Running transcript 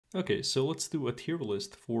Okay, so let's do a tier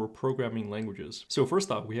list for programming languages. So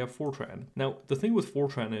first off, we have Fortran. Now, the thing with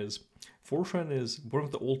Fortran is one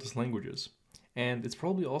of the oldest languages, and it's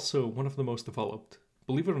probably also one of the most developed.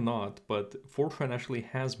 Believe it or not, but Fortran actually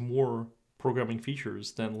has more programming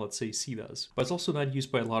features than, let's say, C does. But it's also not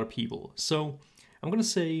used by a lot of people. So I'm gonna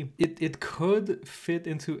say it could fit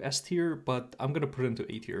into S tier, but I'm gonna put it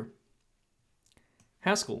into A tier.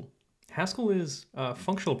 Haskell. Haskell is a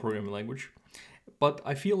functional programming language, but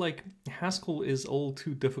I feel like Haskell is a little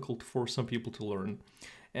too difficult for some people to learn.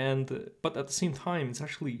 But at the same time, it's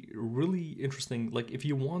actually really interesting. Like if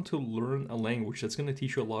you want to learn a language that's going to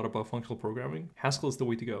teach you a lot about functional programming, Haskell is the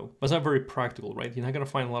way to go. But it's not very practical, right? You're not going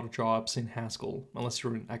to find a lot of jobs in Haskell unless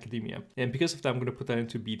you're in academia. And because of that, I'm going to put that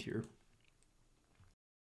into B tier.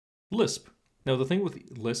 Lisp. Now the thing with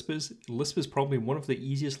Lisp is probably one of the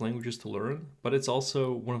easiest languages to learn, but it's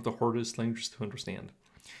also one of the hardest languages to understand.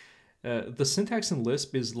 The syntax in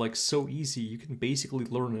Lisp is like so easy, you can basically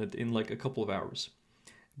learn it in like a couple of hours.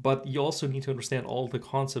 But you also need to understand all the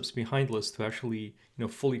concepts behind Lisp to actually,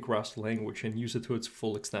 fully grasp the language and use it to its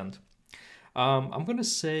full extent. I'm gonna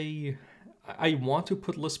say I want to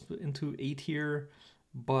put Lisp into A tier,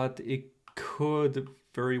 but it could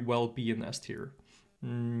very well be in S tier.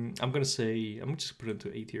 I'm just put it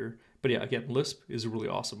into A tier. But yeah, again, Lisp is really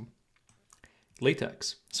awesome.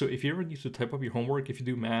 LaTeX. So if you ever need to type up your homework, if you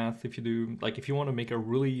do math, if you want to make a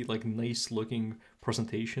really like nice looking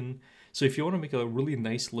presentation. So if you want to make a really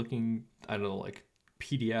nice looking, I don't know, like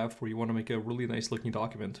PDF, or you want to make a really nice looking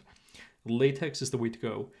document, LaTeX is the way to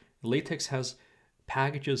go. LaTeX has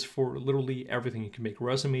packages for literally everything. You can make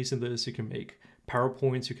resumes in this, you can make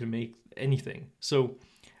PowerPoints, you can make anything. So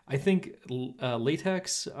I think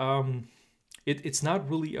LaTeX, it's not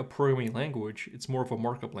really a programming language, it's more of a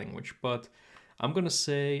markup language, but I'm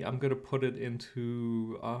gonna put it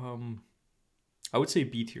into, I would say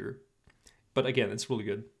B tier, but again, it's really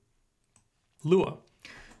good. Lua.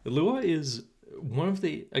 Lua is one of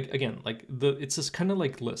the, again, it's just kind of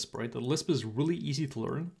like Lisp, right? The Lisp is really easy to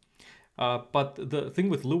learn, but the thing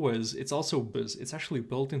with Lua is it's actually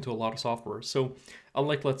built into a lot of software. So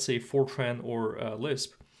unlike, let's say, Fortran or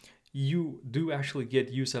Lisp, you do actually get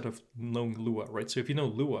use out of knowing Lua, right? So if you know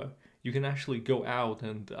Lua, you can actually go out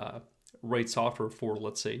and write software for,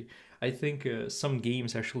 let's say, I think some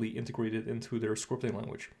games actually integrated into their scripting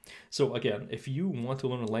language. So again, if you want to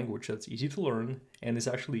learn a language that's easy to learn and is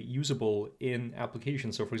actually usable in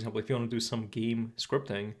applications, so for example, if you want to do some game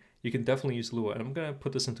scripting, you can definitely use Lua. And I'm going to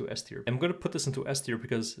put this into S tier. I'm going to put this into S tier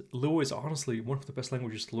because Lua is honestly one of the best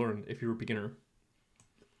languages to learn if you're a beginner.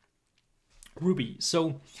 Ruby.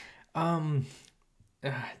 So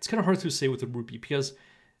it's kind of hard to say with the Ruby because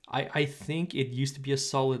I think it used to be a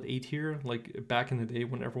solid A tier, like back in the day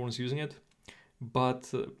when everyone was using it,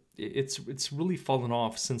 but it's really fallen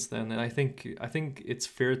off since then. And I think it's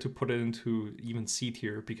fair to put it into even C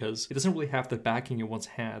tier because it doesn't really have the backing it once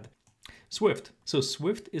had. Swift. So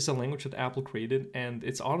Swift is a language that Apple created, and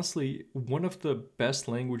it's honestly one of the best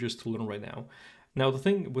languages to learn right now. Now, the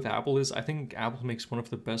thing with Apple is I think Apple makes one of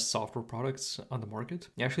the best software products on the market.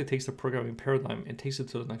 It actually takes the programming paradigm and takes it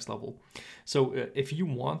to the next level. So if you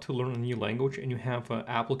want to learn a new language and you have an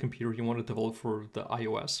Apple computer you want to develop for the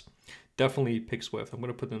iOS, definitely pick Swift. I'm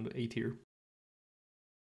going to put them in A tier.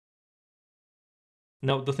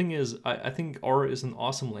 Now, the thing is, I think R is an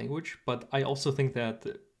awesome language, but I also think that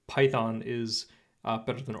Python is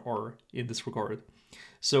better than R in this regard.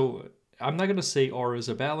 So I'm not going to say R is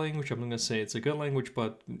a bad language. I'm going to say it's a good language,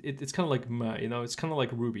 but it's kind of like, it's kind of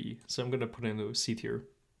like Ruby. So I'm going to put it into C tier.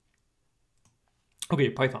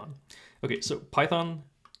 Okay, Python. Okay, so Python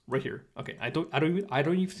right here. Okay, I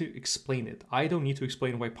don't need to explain it. I don't need to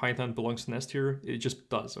explain why Python belongs in S tier. It just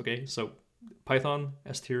does. Okay, so Python,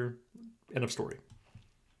 S tier, end of story.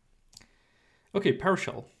 Okay,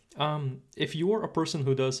 PowerShell. If you are a person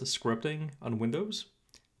who does scripting on Windows,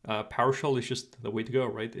 PowerShell is just the way to go,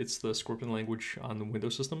 right? It's the scripting language on the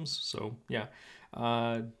Windows systems. So yeah,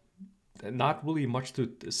 not really much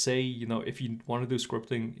to say. If you want to do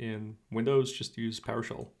scripting in Windows, just use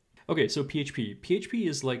PowerShell. Okay, so PHP. PHP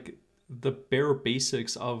is like the bare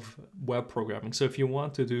basics of web programming. So if you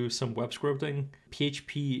want to do some web scripting,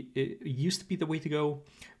 PHP, it used to be the way to go.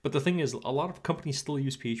 But the thing is, a lot of companies still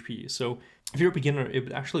use PHP. So if you're a beginner, it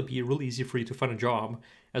would actually be really easy for you to find a job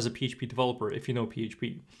as a PHP developer if you know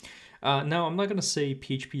PHP. Now, I'm not going to say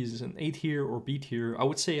PHP is an A tier or B tier. I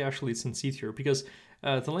would say actually it's in C tier because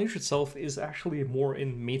the language itself is actually more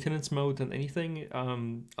in maintenance mode than anything.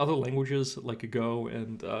 Other languages like Go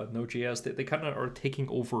and Node.js, they kind of are taking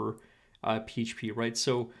over PHP, right?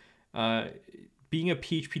 So being a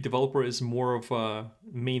PHP developer is more of a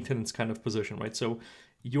maintenance kind of position, right? So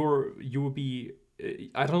you will be.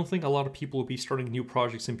 I don't think a lot of people will be starting new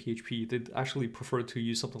projects in PHP. They'd actually prefer to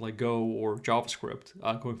use something like Go or JavaScript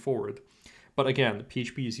going forward. But again,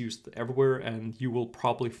 PHP is used everywhere, and you will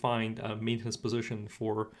probably find a maintenance position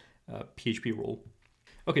for PHP role.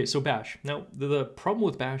 Okay, so Bash. Now, the problem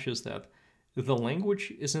with Bash is that the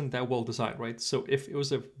language isn't that well designed, right? So if it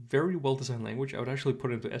was a very well designed language, I would actually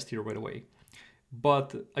put it into S tier right away.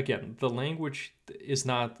 But again, the language is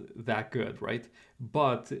not that good, right?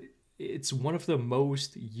 But it's one of the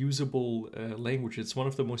most usable languages. It's one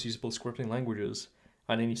of the most usable scripting languages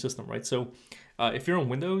on any system, right? So if you're on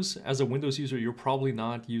Windows, as a Windows user, you're probably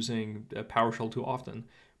not using PowerShell too often.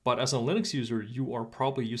 But as a Linux user, you are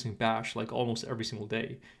probably using Bash like almost every single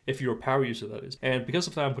day, if you're a power user, that is. And because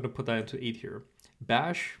of that, I'm going to put that into A tier.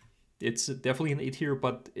 Bash, it's definitely an A tier,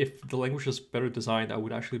 but if the language is better designed, I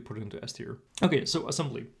would actually put it into S tier. Okay, so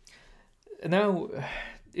assembly. Now,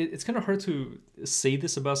 it's kind of hard to say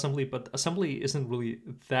this about assembly, but assembly isn't really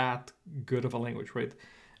that good of a language, right?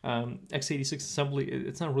 x86 assembly,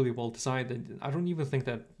 it's not really well designed, and I don't even think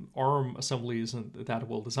that ARM assembly isn't that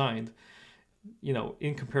well designed, you know,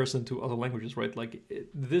 in comparison to other languages, right? Like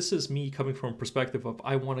this is me coming from a perspective of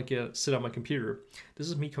I want to sit on my computer. This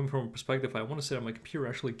is me coming from a perspective I want to sit on my computer,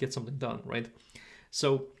 actually get something done, right?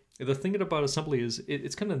 So the thing about assembly is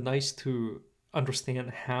it's kind of nice to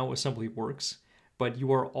understand how assembly works, but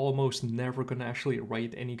you are almost never going to actually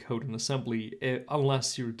write any code in assembly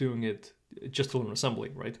unless you're doing it just to learn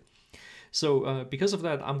assembly, right? So because of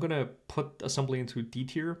that, I'm going to put assembly into D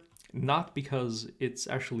tier. Not because it's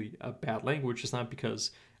actually a bad language, it's not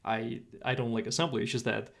because I don't like assembly, it's just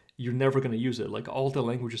that you're never going to use it. Like all the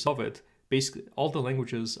languages of it, basically all the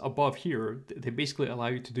languages above here, they basically allow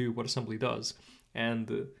you to do what assembly does.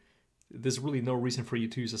 And there's really no reason for you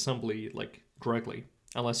to use assembly like directly,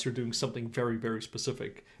 unless you're doing something very, very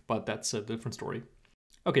specific, but that's a different story.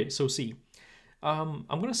 Okay, so C. I'm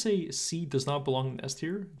going to say C does not belong in S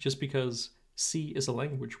tier, just because C is a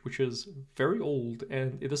language which is very old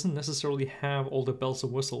and it doesn't necessarily have all the bells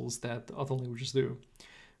and whistles that other languages do.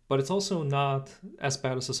 But it's also not as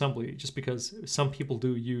bad as assembly, just because some people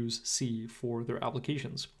do use C for their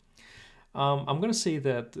applications. I'm going to say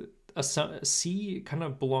that C kind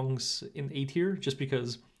of belongs in A tier, just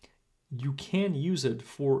because you can use it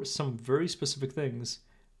for some very specific things,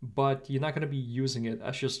 but you're not going to be using it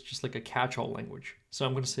as just like a catch-all language. So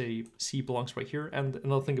I'm going to say C belongs right here. And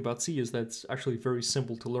another thing about C is that it's actually very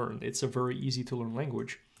simple to learn. It's a very easy to learn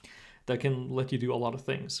language that can let you do a lot of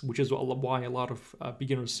things, which is why a lot of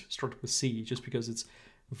beginners start with C, just because it's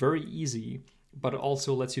very easy, but it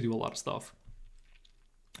also lets you do a lot of stuff.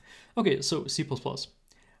 Okay, so C++.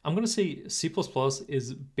 I'm going to say C++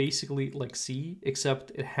 is basically like C, except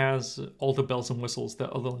it has all the bells and whistles that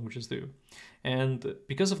other languages do. And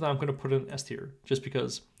because of that, I'm going to put it in S tier, just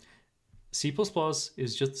because C++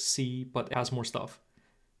 is just C, but it has more stuff.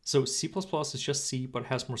 So C++ is just C, but it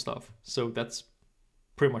has more stuff. So that's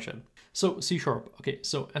pretty much it. So C#. Okay,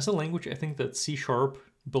 so as a language, I think that C#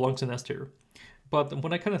 belongs in S tier. But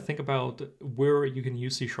when I kind of think about where you can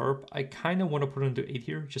use C#, I kind of want to put it into A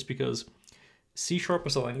tier, just because C#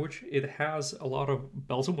 as a language, it has a lot of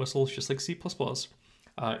bells and whistles, just like C++.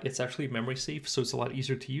 It's actually memory safe, so it's a lot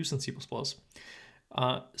easier to use than C++.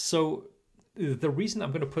 So the reason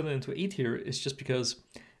I'm going to put it into A tier is just because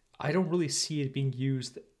I don't really see it being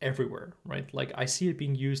used everywhere, right? Like I see it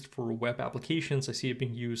being used for web applications. I see it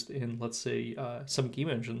being used in, let's say, some game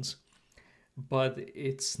engines, but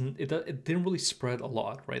it didn't really spread a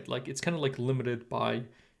lot, right? Like it's kind of like limited by,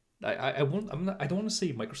 I don't want to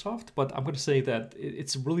say Microsoft, but I'm going to say that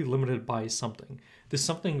it's really limited by something. There's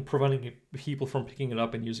something preventing people from picking it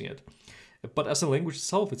up and using it. But as a language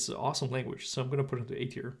itself, it's an awesome language, so I'm going to put it into A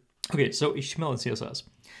tier. Okay, so HTML and CSS.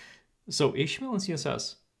 So HTML and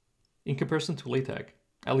CSS, in comparison to LaTeX,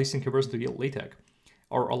 at least in comparison to LaTeX,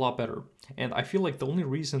 are a lot better. And I feel like the only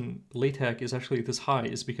reason LaTeX is actually this high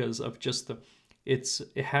is because of just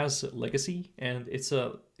it has legacy, and it's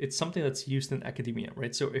something that's used in academia,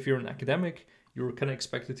 right? So if you're an academic, you're kind of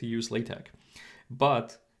expected to use LaTeX.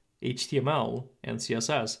 But HTML and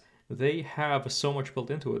CSS, they have so much built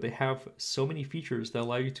into it. They have so many features that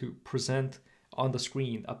allow you to present on the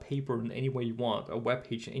screen a paper in any way you want, a web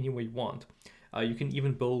page in any way you want. You can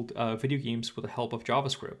even build video games with the help of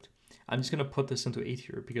JavaScript. I'm just going to put this into A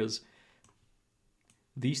tier because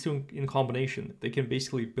these two in combination, they can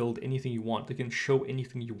basically build anything you want. They can show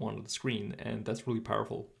anything you want on the screen, and that's really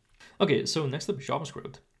powerful. Okay, so next up is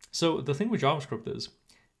JavaScript. So the thing with JavaScript is,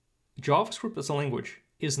 JavaScript as a language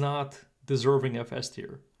is not deserving of S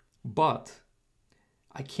tier, but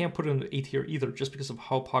I can't put it into A tier either just because of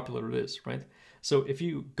how popular it is, right? So if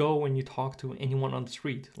you go and you talk to anyone on the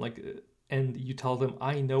street, and you tell them,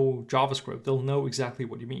 I know JavaScript, they'll know exactly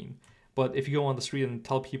what you mean. But if you go on the street and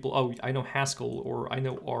tell people, oh, I know Haskell or I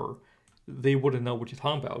know R, they wouldn't know what you're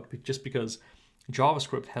talking about, just because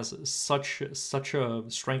JavaScript has such a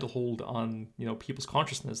stranglehold on people's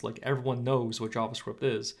consciousness. Like everyone knows what JavaScript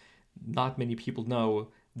is. Not many people know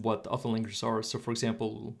what other languages are. So for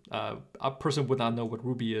example, a person would not know what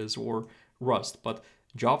Ruby is or Rust, but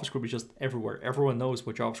JavaScript is just everywhere. Everyone knows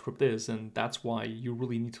what JavaScript is, and that's why you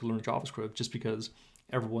really need to learn JavaScript, just because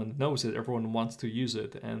everyone knows it, everyone wants to use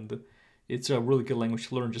it, and it's a really good language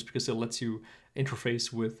to learn just because it lets you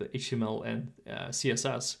interface with HTML and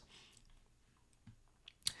CSS.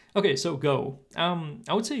 Okay, so Go.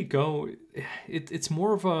 I would say Go, it's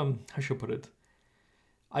more of a, how should I put it?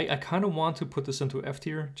 I kind of want to put this into F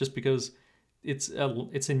tier just because it's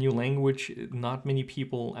a new language. Not many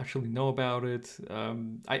people actually know about it.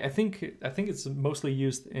 I think it's mostly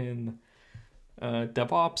used in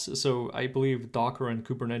DevOps. So I believe Docker and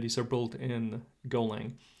Kubernetes are built in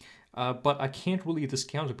Golang. But I can't really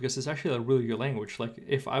discount it because it's actually a really good language. Like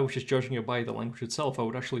if I was just judging it by the language itself, I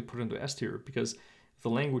would actually put it into S tier because the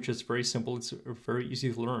language is very simple. It's very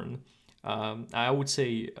easy to learn. I would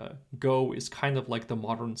say Go is kind of like the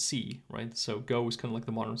modern C, right? So Go is kind of like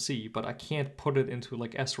the modern C, but I can't put it into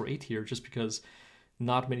like S or A tier just because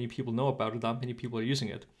not many people know about it, not many people are using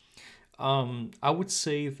it. I would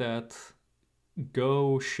say that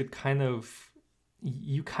Go should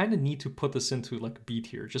you kind of need to put this into like B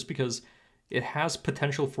tier just because it has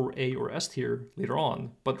potential for A or S tier later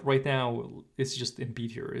on, but right now it's just in B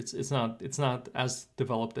tier. It's not as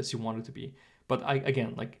developed as you want it to be. But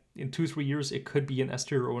again, like in 2-3 years, it could be an S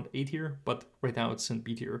tier or an A tier, but right now it's in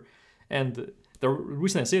B tier. And the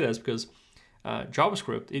reason I say that is because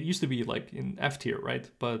JavaScript, it used to be like in F tier, right?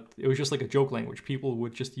 But it was just like a joke language. People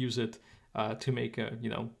would just use it to make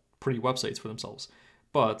pretty websites for themselves.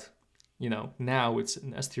 But now it's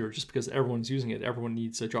an S tier just because everyone's using it. Everyone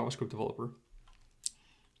needs a JavaScript developer.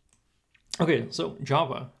 Okay, so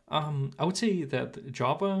Java. I would say that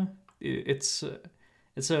Java, it's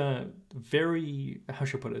a very, how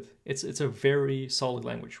should I put it? It's a very solid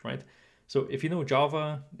language, right? So if you know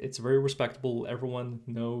Java, it's very respectable. Everyone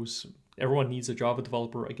needs a Java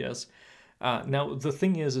developer, I guess. Now the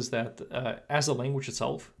thing is that as a language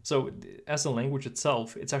itself,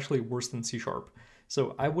 it's actually worse than C#.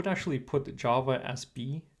 So I would actually put Java as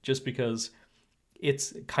B just because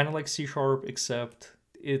it's kind of like C#, except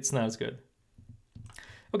it's not as good.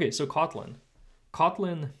 Okay, so Kotlin.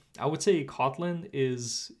 I would say Kotlin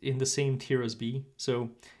is in the same tier as B.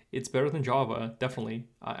 So it's better than Java, definitely.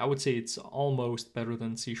 I would say it's almost better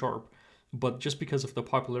than C#. But just because of the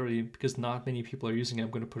popularity, because not many people are using it,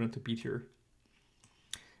 I'm going to put it into B tier.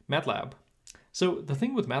 MATLAB. So the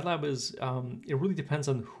thing with MATLAB is it really depends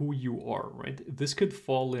on who you are, right? This could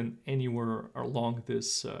fall in anywhere along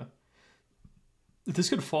this. This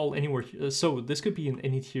could fall anywhere. So this could be in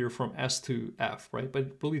any tier from S to F, right? But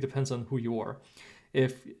it really depends on who you are.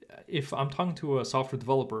 If I'm talking to a software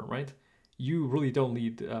developer, right, you really don't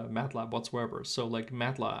need MATLAB whatsoever. So like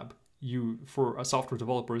MATLAB, for a software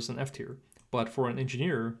developer is an F tier, but for an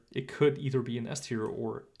engineer, it could either be an S tier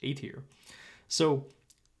or A tier. So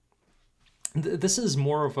this video is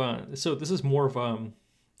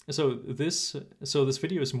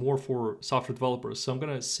more for software developers. So I'm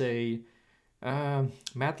gonna say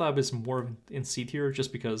MATLAB is more in C tier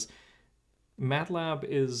just because MATLAB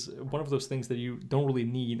is one of those things that you don't really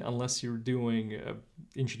need unless you're doing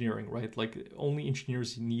engineering, right? Like only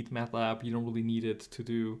engineers need MATLAB. You don't really need it to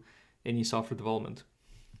do any software development.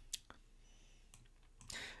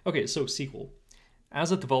 Okay, so SQL.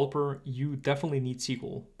 As a developer, you definitely need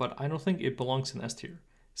SQL, but I don't think it belongs in S tier.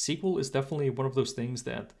 SQL is definitely one of those things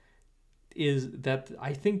that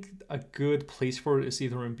I think a good place for it is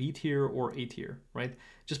either in B tier or A tier, right?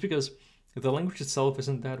 Just because the language itself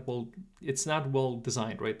isn't that it's not well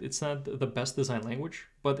designed, right? It's not the best designed language,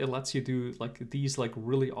 but it lets you do like these like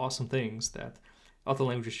really awesome things that other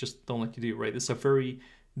languages just don't let you do, right? It's a very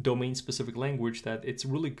domain specific language that it's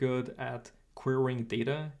really good at querying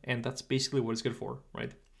data, and that's basically what it's good for,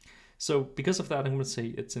 right? So because of that, I'm going to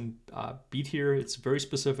say it's in B tier. It's very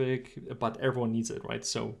specific, but everyone needs it, right?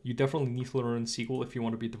 So you definitely need to learn SQL if you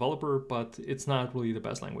want to be a developer, but it's not really the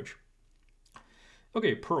best language.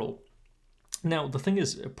 Okay, Perl. Now, the thing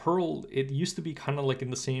is, Perl, it used to be kind of like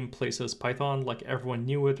in the same place as Python, like everyone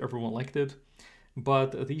knew it, everyone liked it.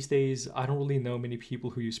 But these days, I don't really know many people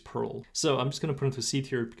who use Perl. So I'm just going to put it into C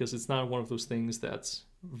tier because it's not one of those things that's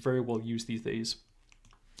very well used these days.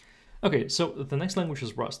 Okay, so the next language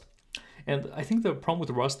is Rust. And I think the problem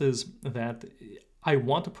with Rust is that I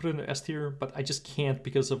want to put it in S tier, but I just can't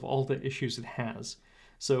because of all the issues it has.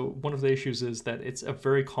 So one of the issues is that it's a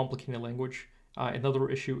very complicated language. Another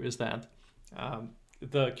issue is that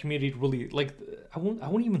the community really like. I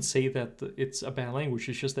won't even say that it's a bad language.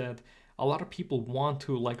 It's just that a lot of people want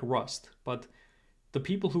to like Rust, but the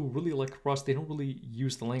people who really like Rust, they don't really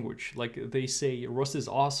use the language. Like they say Rust is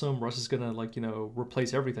awesome, Rust is gonna like, you know,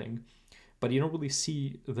 replace everything, but you don't really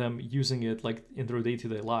see them using it like in their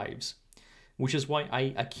day-to-day lives. Which is why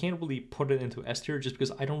I can't really put it into S tier, just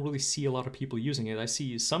because I don't really see a lot of people using it. I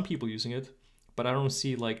see some people using it, but I don't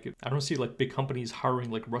see like big companies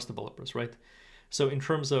hiring like Rust developers, right? So in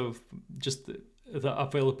terms of just the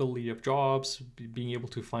availability of jobs, being able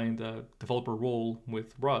to find a developer role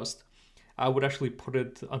with Rust, I would actually put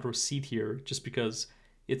it under C tier, just because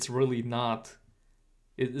it's really not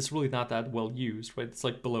that well used, right? It's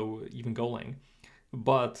like below even Golang.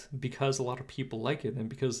 But because a lot of people like it, and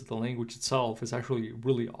because the language itself is actually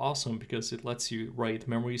really awesome, because it lets you write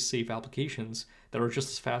memory safe applications that are just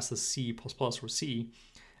as fast as C++ or C,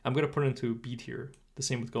 I'm going to put it into B tier. The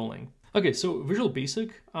same with Golang. Okay, so Visual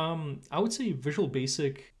Basic, I would say Visual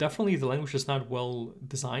Basic, definitely the language is not well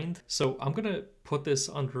designed. So I'm gonna put this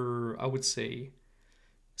under, I would say,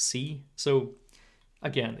 C. So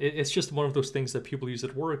again, it's just one of those things that people use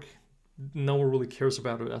at work. No one really cares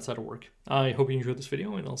about it outside of work. I hope you enjoyed this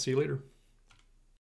video, and I'll see you later.